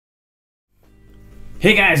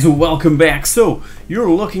Hey guys, welcome back. So, you're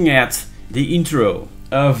looking at the intro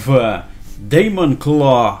of Daemon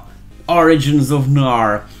Claw, Origins of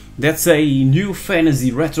Nnar. That's a new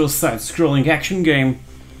fantasy retro side-scrolling action game.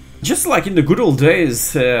 Just like in the good old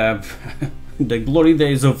days, the glory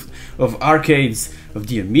days of arcades, of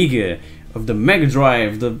the Amiga, of the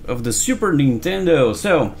Megadrive, of the Super Nintendo.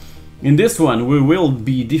 So, in this one we will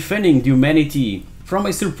be defending humanity from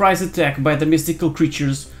a surprise attack by the mystical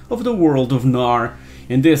creatures of the world of Nnar.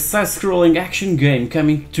 In this side-scrolling action game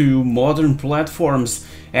coming to modern platforms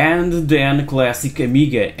and then classic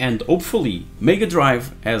Amiga and hopefully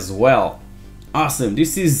Megadrive as well. Awesome,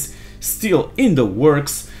 this is still in the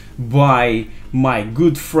works by my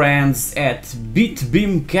good friends at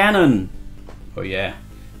Beam Cannon. Oh yeah,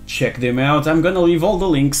 check them out. I'm gonna leave all the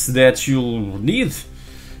links that you'll need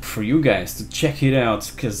for you guys to check it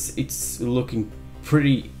out because it's looking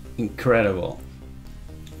pretty incredible.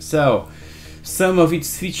 So, some of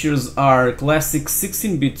its features are classic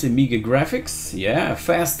 16-bit Amiga graphics, yeah,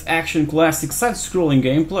 fast action classic side-scrolling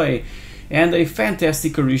gameplay, and a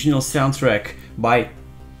fantastic original soundtrack by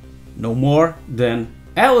no more than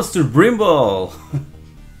Alistair Brimble.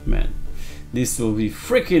 Man, this will be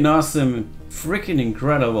freaking awesome, freaking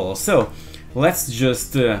incredible. So, let's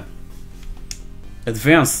just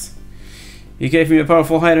advance. He gave me a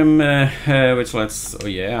powerful item, which let's, oh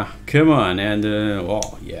yeah, come on, and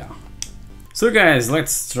oh yeah. So guys,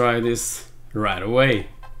 let's try this right away.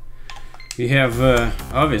 We have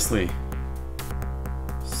obviously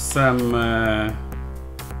some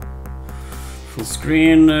full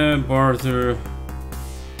screen border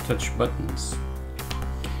touch buttons.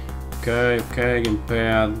 Okay,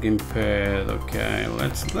 gamepad. Okay,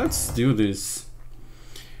 let's do this.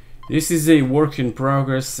 This is a work in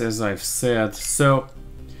progress, as I've said, so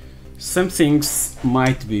some things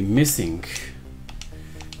might be missing.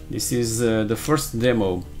 This is the first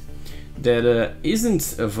demo that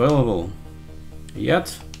isn't available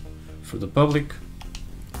yet for the public.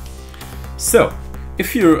 So,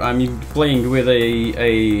 if you're playing with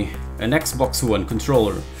an Xbox One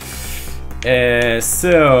controller,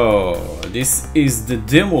 so this is the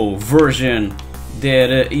demo version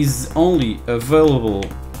that is only available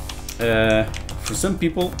for some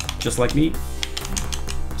people, just like me.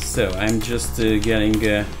 So I'm just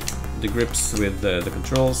getting the grips with the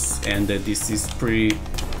controls, and this is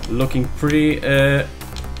looking pretty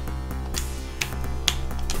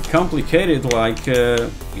complicated, like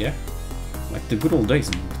yeah, like the good old days.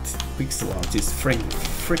 Pixel art is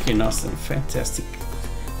freaking awesome, fantastic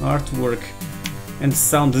artwork and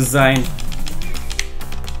sound design.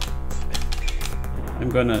 I'm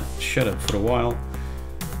gonna shut up for a while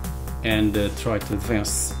and try to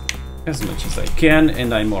advance as much as I can,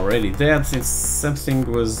 and I'm already dead since something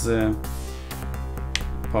was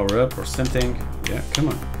power up or something. Yeah, come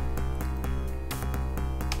on.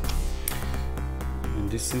 And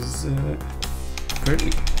this is pretty.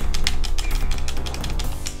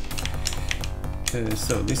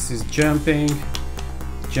 So this is jumping.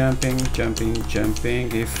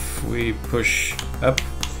 If we push up,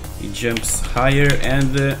 it jumps higher,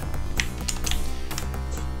 and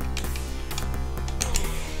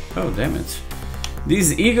oh damn it,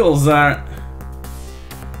 these eagles are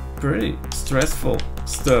pretty stressful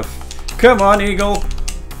stuff. Come on, eagle!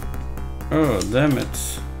 Oh damn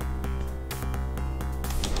it.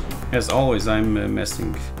 As always, I'm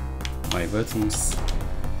messing my buttons.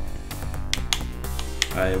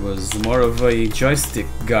 I was more of a joystick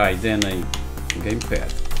guy than a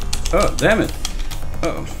gamepad. Oh damn it!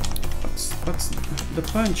 Oh, what's the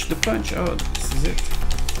punch? Oh, this is it.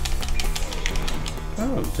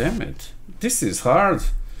 Oh damn it, this is hard.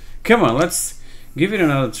 Come on, let's give it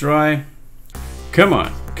another try. Come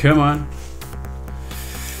on.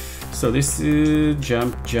 So this is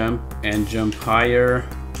jump and jump higher.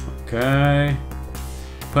 Okay,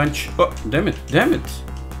 punch. Oh damn it,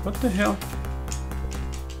 what the hell?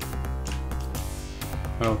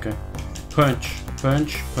 Okay, punch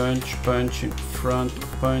in front,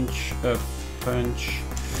 punch up, punch.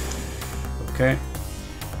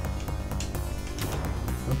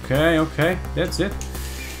 Okay, that's it.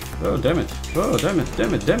 Oh damn it.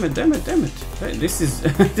 Hey, this is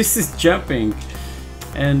this is jumping,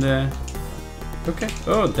 and okay.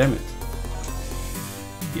 Oh damn it.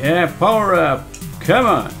 Yeah, power up. Come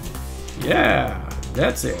on. Yeah,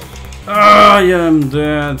 that's it. Oh, I am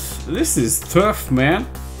dead. This is tough, man.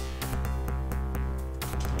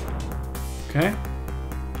 Okay.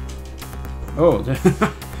 Oh,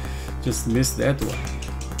 just missed that one.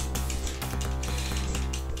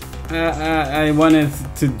 I wanted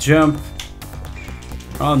to jump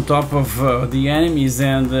on top of the enemies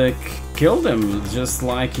and kill them, just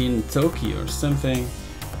like in Tokyo or something.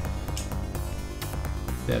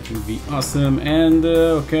 That would be awesome. And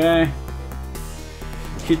okay,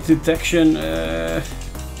 hit detection.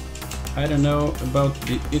 I don't know about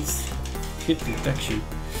its hit detection,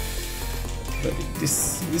 but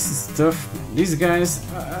this is tough. These guys,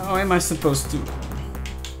 how am I supposed to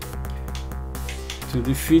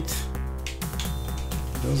defeat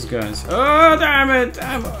those guys? Oh damn it!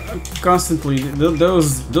 I'm constantly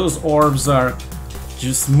those orbs are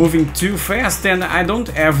just moving too fast, and I don't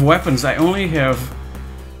have weapons. I only have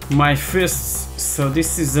my fists, so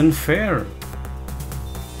this is unfair.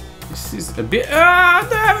 This is a bit. Ah,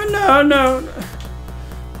 damn it! No.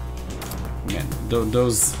 Man,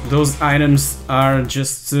 those items are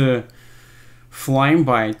just flying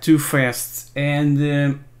by too fast,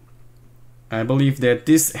 and I believe that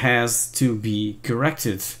this has to be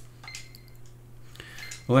corrected.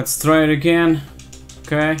 Let's try it again.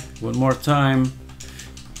 Okay, one more time.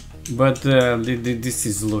 But this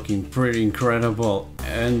is looking pretty incredible,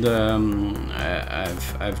 and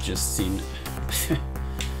I've just seen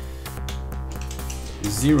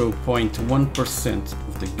 0.1%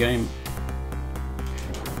 of the game.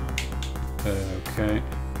 Okay.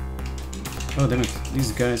 Oh damn it!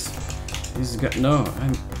 These guys. No,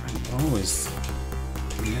 I'm always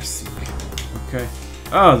messy. Okay.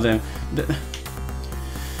 Oh damn.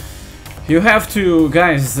 You have to,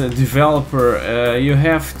 guys, developer, you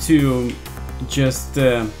have to just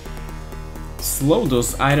slow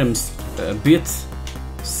those items a bit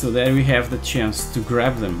so that we have the chance to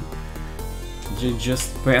grab them.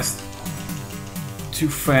 Just passed too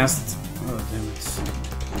fast. Oh damn it.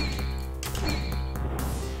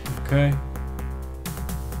 Okay.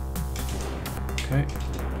 Okay.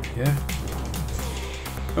 Yeah.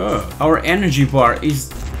 Oh, our energy bar is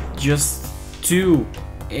just too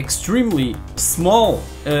extremely small.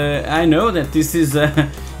 I know that this is a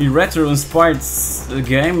retro inspired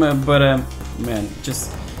game, but man,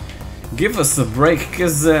 just give us a break,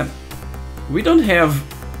 because we don't have.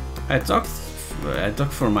 I talk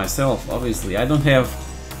for myself, obviously. I don't have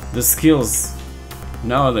the skills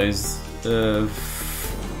nowadays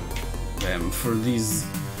for these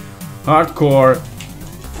hardcore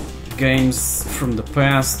games from the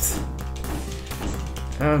past.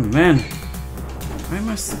 Oh man. How am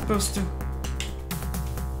I supposed to?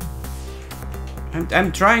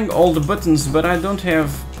 I'm trying all the buttons, but I don't have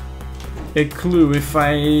a clue if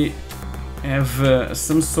I have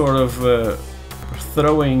some sort of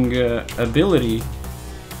throwing ability,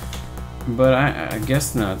 but I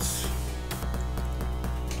guess not.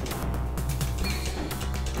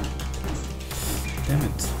 Damn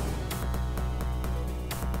it.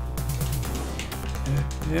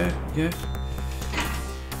 Yeah.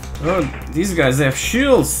 Oh, these guys have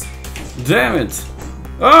shields! Damn it!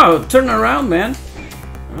 Oh, turn around, man!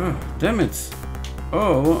 Oh, damn it!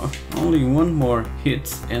 Oh, only one more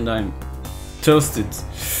hit and I'm toasted.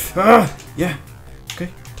 Ah, yeah.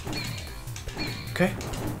 Okay.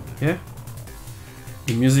 Yeah.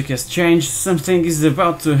 The music has changed. Something is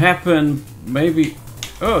about to happen. Maybe.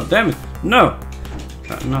 Oh, damn it! No!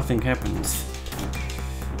 Nothing happens.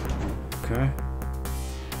 Okay.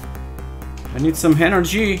 I need some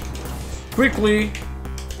energy. Quickly.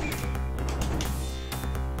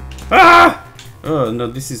 Ah! Oh no,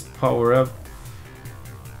 this is power up.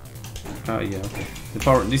 Oh yeah, okay. The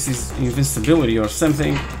power. This is invincibility or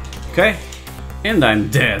something. Okay. And I'm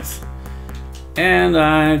dead. And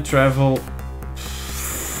I travel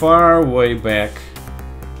far way back,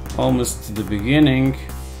 almost to the beginning.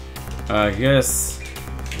 I guess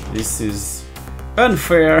this is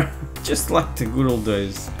unfair, just like the good old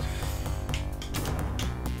days.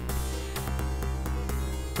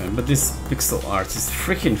 But this pixel art is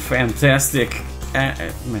freaking fantastic.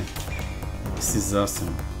 Man, this is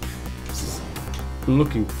awesome. This is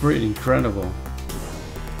looking pretty incredible.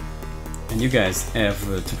 And you guys have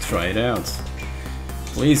to try it out.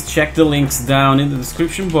 Please check the links down in the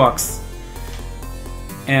description box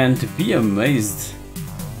and be amazed.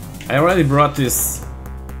 I already brought this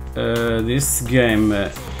game,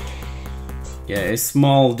 a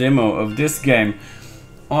small demo of this game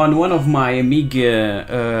on one of my Amiga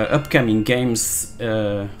upcoming games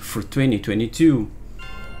for 2022,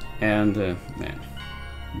 and man,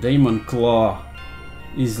 Daemon Claw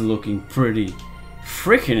is looking pretty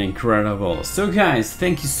freaking incredible. So guys,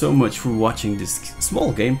 thank you so much for watching this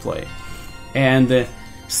small gameplay, and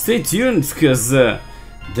stay tuned, because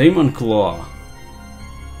Daemon Claw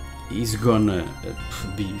is gonna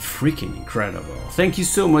be freaking incredible. Thank you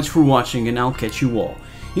so much for watching, and I'll catch you all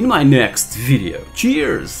in my next video.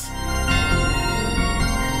 Cheers!